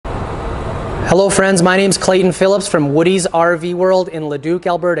Hello friends, my name is Clayton Phillips from Woody's RV World in Leduc,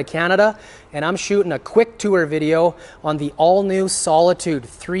 Alberta, Canada, and I'm shooting a quick tour video on the all-new Solitude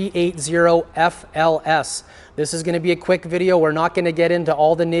 380 FLS. This is going to be a quick video. We're not going to get into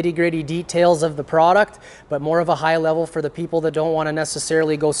all the nitty-gritty details of the product, but more of a high level for the people that don't want to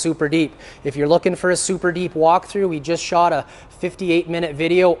necessarily go super deep. If you're looking for a super deep walkthrough, we just shot a 58-minute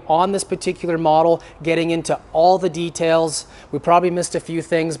video on this particular model, getting into all the details. We probably missed a few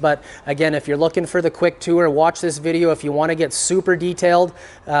things, but again, if you're looking for the quick tour, watch this video. If you want to get super detailed,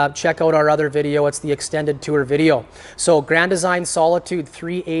 check out our other video. It's the extended tour video. So Grand Design Solitude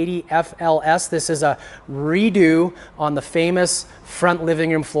 380 FLS. This is a redo on the famous front living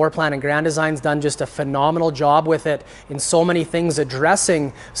room floor plan, and Grand Design's done just a phenomenal job with it in so many things,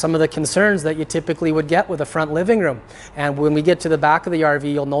 addressing some of the concerns that you typically would get with a front living room. And when we get to the back of the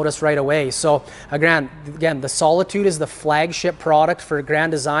RV, you'll notice right away. So again, the Solitude is the flagship product for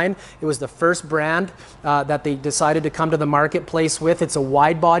Grand Design. It was the first brand that they decided to come to the marketplace with. It's a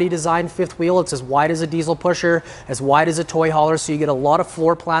wide body design fifth wheel. It's as wide as a diesel pusher, as wide as a toy hauler, so you get a lot of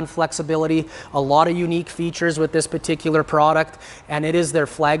floor plan flexibility, a lot of unique features with this particular product, and it is their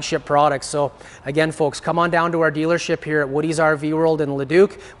flagship product. So again, folks, come on down to our dealership here at Woody's RV World in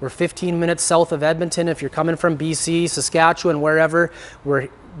Leduc. We're 15 minutes south of Edmonton. If you're coming from BC, Saskatchewan, wherever, we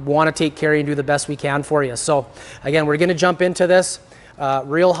want to take care of you and do the best we can for you. So again, we're going to jump into this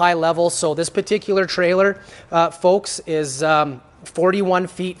real high level. So this particular trailer, folks, is 41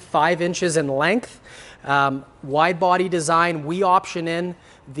 feet 5 inches in length. Wide body design. We option in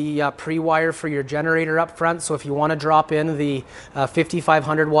the pre-wire for your generator up front. So if you want to drop in the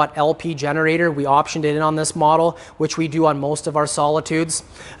 5500 watt LP generator, we optioned it in on this model, which we do on most of our Solitudes.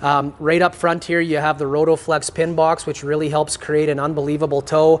 Right up front here, you have the Rotoflex pin box, which really helps create an unbelievable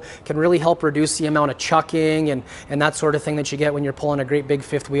tow, can really help reduce the amount of chucking and that sort of thing that you get when you're pulling a great big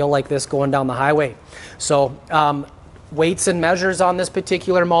fifth wheel like this going down the highway. So weights and measures on this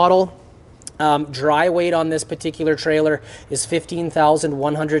particular model. Dry weight on this particular trailer is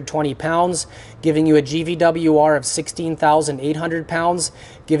 15,120 pounds, giving you a GVWR of 16,800 pounds,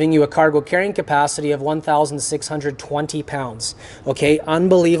 giving you a cargo carrying capacity of 1,620 pounds. Okay,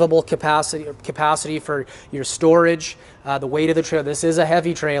 unbelievable capacity for your storage. The weight of the trailer. This is a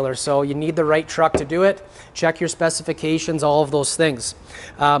heavy trailer, so you need the right truck to do it. Check your specifications, all of those things.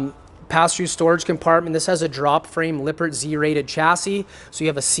 Pass-through storage compartment. This has a drop frame Lippert Z-rated chassis, so you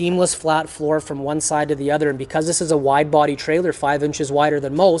have a seamless flat floor from one side to the other, and because this is a wide body trailer, 5 inches wider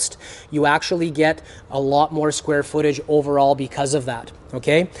than most, you actually get a lot more square footage overall because of that.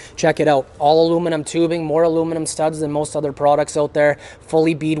 Okay, check it out. All aluminum tubing, more aluminum studs than most other products out there,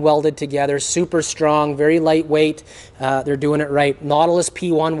 fully bead welded together, super strong, very lightweight. They're doing it right. Nautilus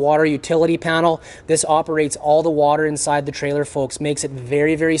P1 water utility panel. This operates all the water inside the trailer, folks. Makes it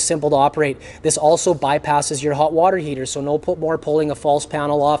very, very simple to operate. This also bypasses your hot water heater, so no more pulling a false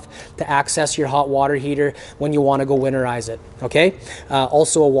panel off to access your hot water heater when you want to go winterize it. Okay,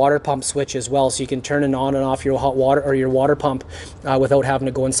 also a water pump switch as well, so you can turn it on and off your hot water or your water pump without having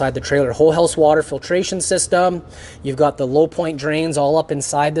to go inside the trailer. Whole house water filtration system. You've got the low point drains all up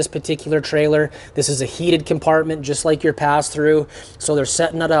inside this particular trailer. This is a heated compartment just like your pass-through, so they're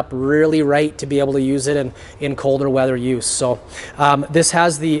setting it up really right to be able to use it in colder weather use. So this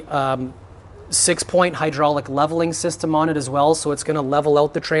has the 6-point hydraulic leveling system on it as well, so it's going to level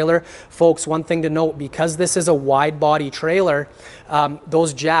out the trailer. Folks, one thing to note, because this is a wide body trailer,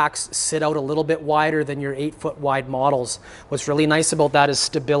 those jacks sit out a little bit wider than your 8-foot wide models. What's really nice about that is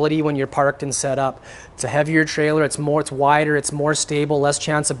stability when you're parked and set up. It's a heavier trailer, it's wider, it's more stable, less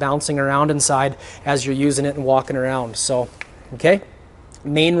chance of bouncing around inside as you're using it and walking around. So, okay.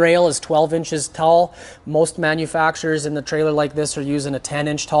 Main rail is 12 inches tall. Most manufacturers in the trailer like this are using a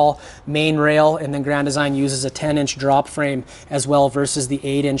 10-inch tall main rail, and then Grand Design uses a 10-inch drop frame as well versus the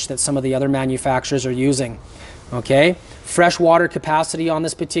 8-inch that some of the other manufacturers are using. Okay, freshwater capacity on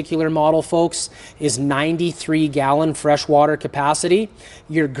this particular model, folks, is 93-gallon freshwater capacity.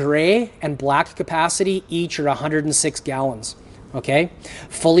 Your gray and black capacity each are 106 gallons. Okay,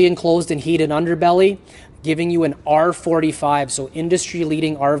 fully enclosed and heated underbelly, giving you an R45, so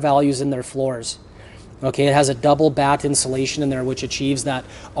industry-leading R values in their floors. Okay, it has a double batt insulation in there, which achieves that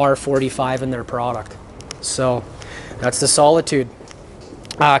R45 in their product. So that's the Solitude.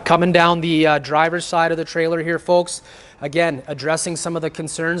 Coming down the driver's side of the trailer here, folks, again, addressing some of the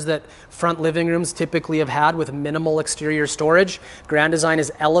concerns that front living rooms typically have had with minimal exterior storage. Grand Design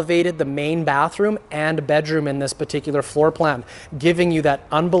has elevated the main bathroom and bedroom in this particular floor plan, giving you that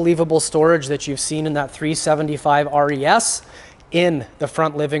unbelievable storage that you've seen in that 375 RES in the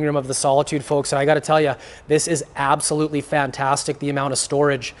front living room of the Solitude, folks. And I got to tell you, this is absolutely fantastic, the amount of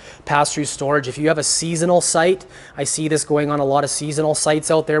storage, pass-through storage. If you have a seasonal site, I see this going on a lot of seasonal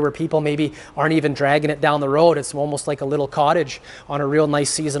sites out there where people maybe aren't even dragging it down the road. It's almost like a little cottage on a real nice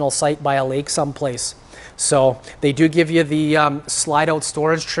seasonal site by a lake someplace. So they do give you the slide-out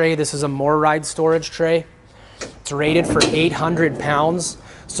storage tray. This is a MoreRide storage tray. It's rated for 800 pounds.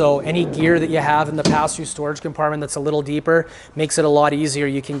 So any gear that you have in the pass-through storage compartment that's a little deeper makes it a lot easier.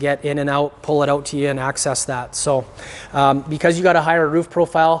 You can get in and out, pull it out to you and access that. So because you got a higher roof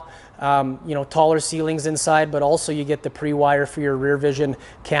profile, you know, taller ceilings inside, but also you get the pre-wire for your rear vision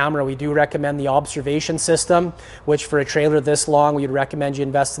camera. We do recommend the observation system, which for a trailer this long, we'd recommend you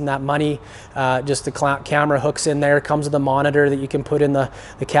invest in that money. Just the camera hooks in there, comes with a monitor that you can put in the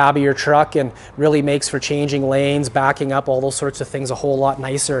cab of your truck, and really makes for changing lanes, backing up, all those sorts of things a whole lot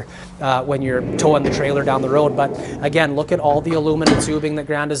nicer when you're towing the trailer down the road. But again, look at all the aluminum tubing that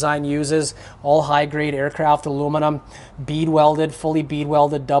Grand Design uses, all high-grade aircraft aluminum, bead welded, fully bead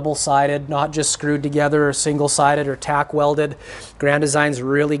welded, double-sided, not just screwed together or single-sided or tack welded. Grand Design's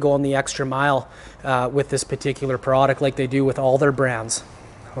really going the extra mile with this particular product, like they do with all their brands.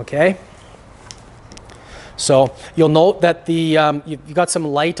 Okay, so you'll note that you've got some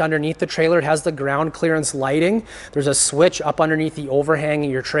light underneath the trailer. It has the ground clearance lighting. There's a switch up underneath the overhang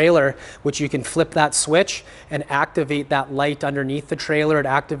of your trailer, which you can flip that switch and activate that light underneath the trailer. It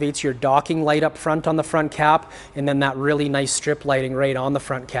activates your docking light up front on the front cap, and then that really nice strip lighting right on the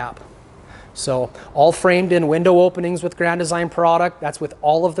front cap. So all framed in window openings with Grand Design product. That's with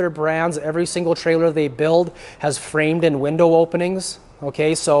all of their brands. Every single trailer they build has framed in window openings.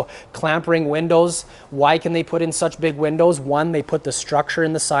 Okay, so clamp ring windows. Why can they put in such big windows? One, they put the structure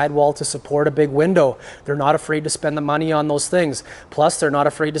in the sidewall to support a big window. They're not afraid to spend the money on those things. Plus, they're not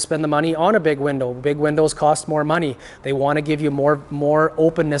afraid to spend the money on a big window. Big windows cost more money. They want to give you more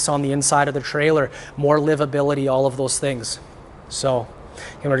openness on the inside of the trailer, more livability, all of those things. So,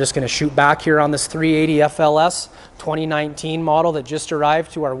 and we're just going to shoot back here on this 380 FLS 2019 model that just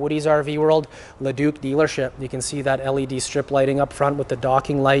arrived to our Woody's RV World Leduc dealership. You can see that LED strip lighting up front with the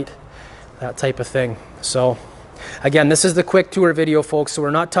docking light, that type of thing. So again, this is the quick tour video, folks, so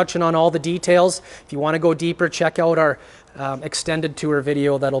we're not touching on all the details. If you want to go deeper, check out our extended tour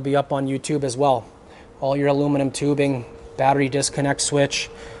video that'll be up on YouTube as well. All your aluminum tubing, battery disconnect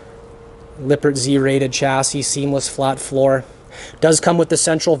switch, Lippert Z-rated chassis, seamless flat floor. Does come with the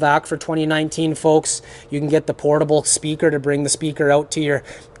central vac for 2019, folks. You can get the portable speaker to bring the speaker out to your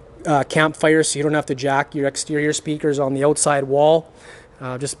campfire, so you don't have to jack your exterior speakers on the outside wall.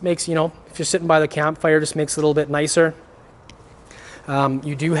 Just makes, you know, if you're sitting by the campfire, just makes it a little bit nicer.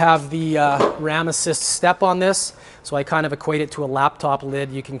 You do have the RAM assist step on this, so I kind of equate it to a laptop lid.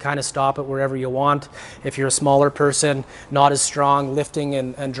 You can kind of stop it wherever you want. If you're a smaller person, not as strong, lifting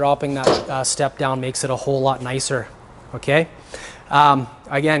and dropping that step down makes it a whole lot nicer. Okay,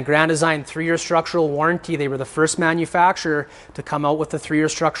 again, Grand Design 3-year structural warranty. They were the first manufacturer to come out with a 3-year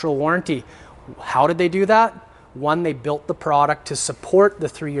structural warranty. How did they do that? One, they built the product to support the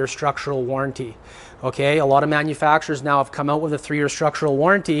 3-year structural warranty. Okay, a lot of manufacturers now have come out with a 3-year structural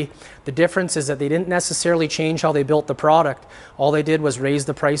warranty. The difference is that they didn't necessarily change how they built the product. All they did was raise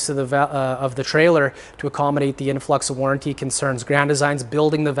the price of the trailer to accommodate the influx of warranty concerns. Grand Design's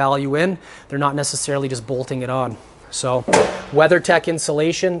building the value in. They're not necessarily just bolting it on. So WeatherTech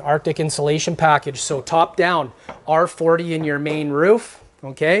insulation, Arctic insulation package. So top down, R40 in your main roof.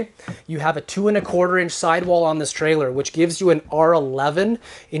 Okay, you have a 2 1/4 inch sidewall on this trailer, which gives you an R11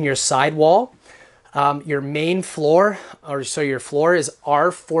 in your sidewall. Your main floor, your floor is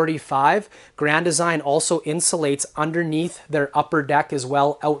R45. Grand Design also insulates underneath their upper deck as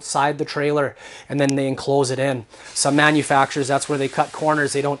well, outside the trailer, and then they enclose it in. Some manufacturers, that's where they cut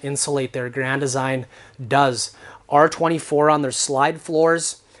corners. They don't insulate there. Grand Design does. R24 on their slide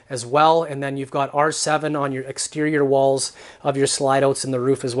floors as well, and then you've got R7 on your exterior walls of your slide outs in the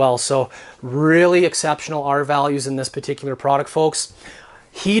roof as well. So really exceptional R values in this particular product, folks.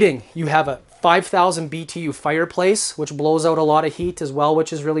 Heating, you have a 5,000 BTU fireplace, which blows out a lot of heat as well,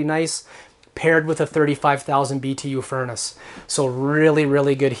 which is really nice, paired with a 35,000 BTU furnace. So really,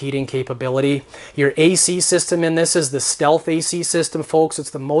 really good heating capability. Your AC system in this is the Stealth AC system, folks. It's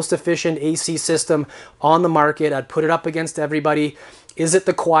the most efficient AC system on the market. I'd put it up against everybody. Is it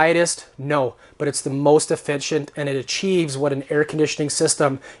the quietest? No, but it's the most efficient, and it achieves what an air conditioning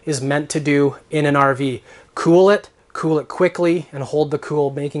system is meant to do in an RV. Cool it quickly, and hold the cool,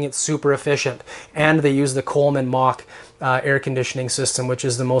 making it super efficient. And they use the Coleman Mach air conditioning system, which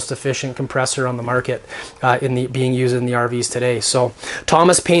is the most efficient compressor on the market being used in the RVs today. So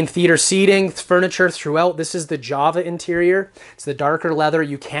Thomas Payne theater seating, furniture throughout. This is the Java interior. It's the darker leather.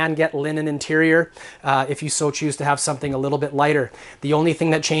 You can get linen interior if you so choose to have something a little bit lighter. The only thing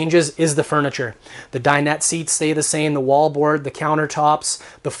that changes is the furniture. The dinette seats stay the same, the wallboard, the countertops,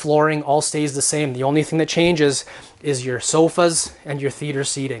 the flooring all stays the same. The only thing that changes is your sofas and your theater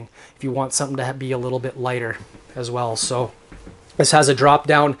seating if you want something to be a little bit lighter as well. So this has a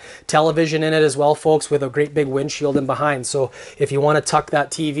drop-down television in it as well, folks, with a great big windshield in behind. So if you want to tuck that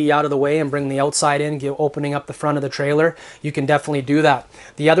TV out of the way and bring the outside in, opening up the front of the trailer, you can definitely do that.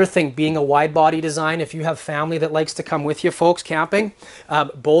 The other thing, being a wide body design, if you have family that likes to come with you, folks, camping,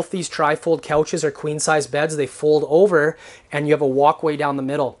 both these tri-fold couches are queen-size beds. They fold over and you have a walkway down the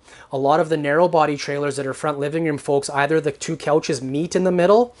middle. A lot of the narrow body trailers that are front living room, folks, either the two couches meet in the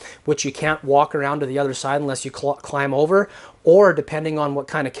middle, which you can't walk around to the other side unless you climb over, or depending on what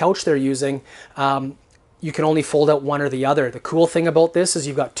kind of couch they're using, you can only fold out one or the other. The cool thing about this is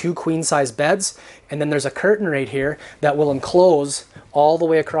you've got two queen size beds, and then there's a curtain right here that will enclose all the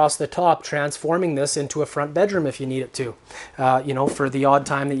way across the top, transforming this into a front bedroom if you need it to, you know, for the odd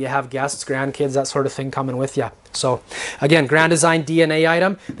time that you have guests, grandkids, that sort of thing coming with you. So again, Grand Design DNA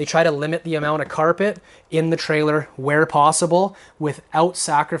item. They try to limit the amount of carpet in the trailer where possible without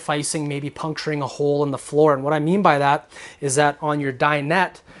sacrificing maybe puncturing a hole in the floor. And what I mean by that is that on your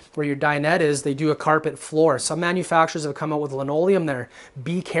dinette, where your dinette is, they do a carpet floor. Some manufacturers have come out with linoleum there.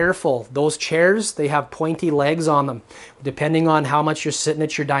 Be careful. Those chairs, they have pointy legs on them. Depending on how much you're sitting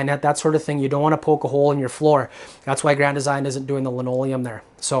at your dinette, that sort of thing, you don't want to poke a hole in your floor. That's why Grand Design isn't doing the linoleum there.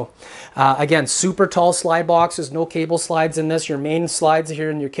 So again, super tall slide boxes, no cable slides in this. Your main slides here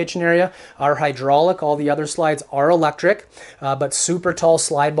in your kitchen area are hydraulic. All the other slides are electric, but super tall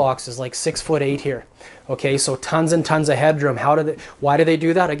slide boxes, like 6'8" here. Okay, so tons and tons of headroom. Why do they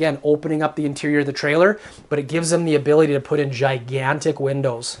do that? Again, opening up the interior of the trailer, but it gives them the ability to put in gigantic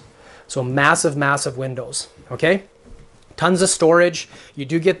windows. So massive, massive windows, okay? Tons of storage. You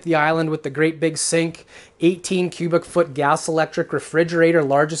do get the island with the great big sink, 18 cubic foot gas electric refrigerator,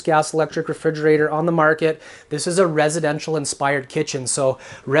 largest gas electric refrigerator on the market. This is a residential inspired kitchen. So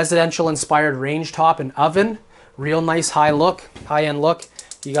residential inspired range top and oven, real nice high-end look.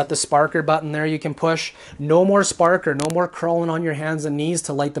 You got the sparker button there you can push. No more sparker, no more crawling on your hands and knees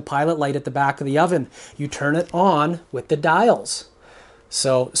to light the pilot light at the back of the oven. You turn it on with the dials.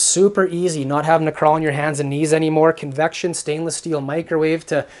 So super easy, not having to crawl on your hands and knees anymore. Convection stainless steel microwave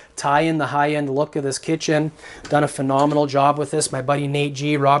to tie in the high-end look of this kitchen. Done a phenomenal job with this. My buddy Nate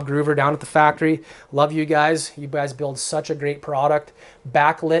G, Rob Groover down at the factory. Love you guys. You guys build such a great product.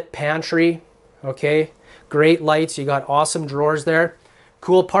 Backlit pantry, okay? Great lights. You got awesome drawers there.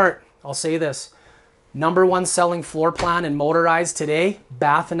 Cool part, I'll say this. #1 selling floor plan in motorized today,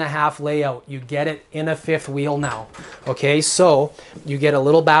 bath and a half layout. You get it in a fifth wheel now. Okay, so you get a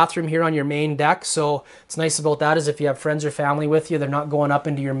little bathroom here on your main deck. So what's nice about that is if you have friends or family with you, they're not going up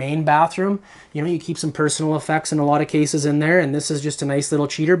into your main bathroom. You know, you keep some personal effects in a lot of cases in there, and this is just a nice little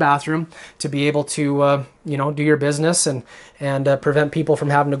cheater bathroom to be able to, you know, do your business and prevent people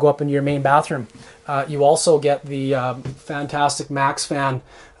from having to go up into your main bathroom. You also get the fantastic Max fan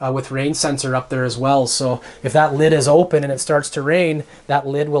with rain sensor up there as well. So if that lid is open and it starts to rain, that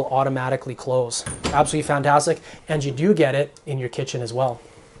lid will automatically close. Absolutely fantastic. And you do get it in your kitchen as well.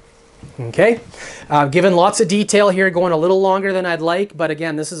 Okay, given lots of detail here, going a little longer than I'd like, but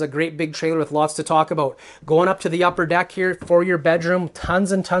again, this is a great big trailer with lots to talk about. Going up to the upper deck here for your bedroom,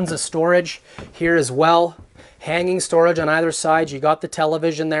 tons and tons of storage here as well. Hanging storage on either side. You got the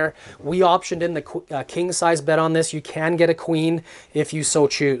television there. We optioned in the king size bed on this. You can get a queen if you so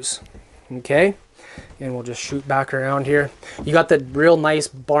choose. Okay, and we'll just shoot back around here. You got the real nice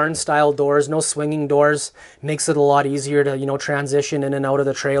barn style doors, no swinging doors. Makes it a lot easier to, you know, transition in and out of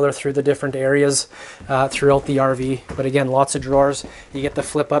the trailer through the different areas throughout the RV. But again, lots of drawers. You get the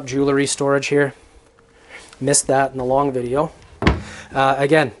flip up jewelry storage here. Missed that in the long video.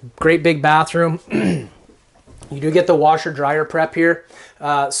 Again, great big bathroom. You do get the washer dryer prep here.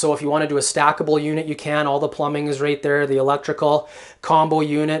 So if you want to do a stackable unit, you can. All the plumbing is right there. The electrical combo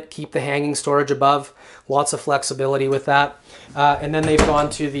unit, keep the hanging storage above. Lots of flexibility with that. And then they've gone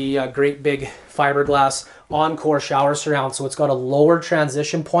to the great big fiberglass Encore shower surround. So it's got a lower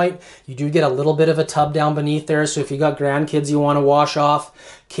transition point. You do get a little bit of a tub down beneath there. So if you got grandkids you want to wash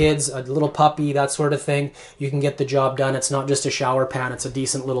off, kids, a little puppy, that sort of thing, you can get the job done. It's not just a shower pan, it's a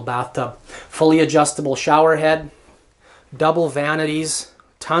decent little bathtub. Fully adjustable shower head, double vanities,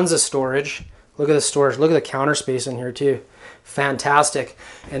 tons of storage. Look at the storage, look at the counter space in here too. Fantastic.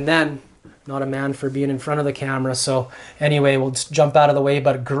 And then not a man for being in front of the camera. So anyway, we'll just jump out of the way,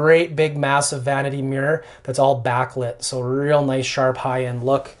 but a great big massive vanity mirror that's all backlit. So real nice sharp high-end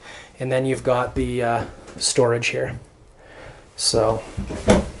look. And then you've got the storage here. So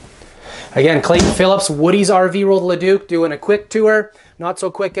again, Clayton Phillips, Woody's RV World Leduc, doing a quick tour. Not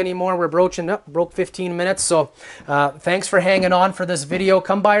so quick anymore. We're broke 15 minutes. So thanks for hanging on for this video.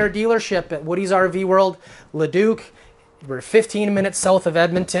 Come by our dealership at Woody's RV World Leduc. We're 15 minutes south of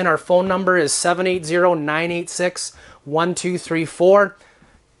Edmonton. Our phone number is 780-986-1234.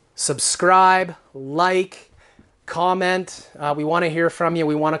 Subscribe, like, comment. We want to hear from you.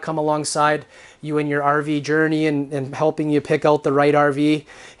 We want to come alongside you in your RV journey and helping you pick out the right RV.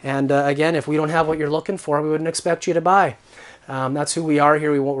 And again, if we don't have what you're looking for, we wouldn't expect you to buy. That's who we are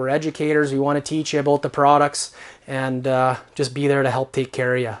here. We're educators. We want to teach you about the products and just be there to help take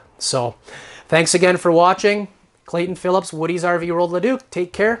care of you. So thanks again for watching. Clayton Phillips, Woody's RV World Leduc.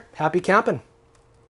 Take care. Happy camping.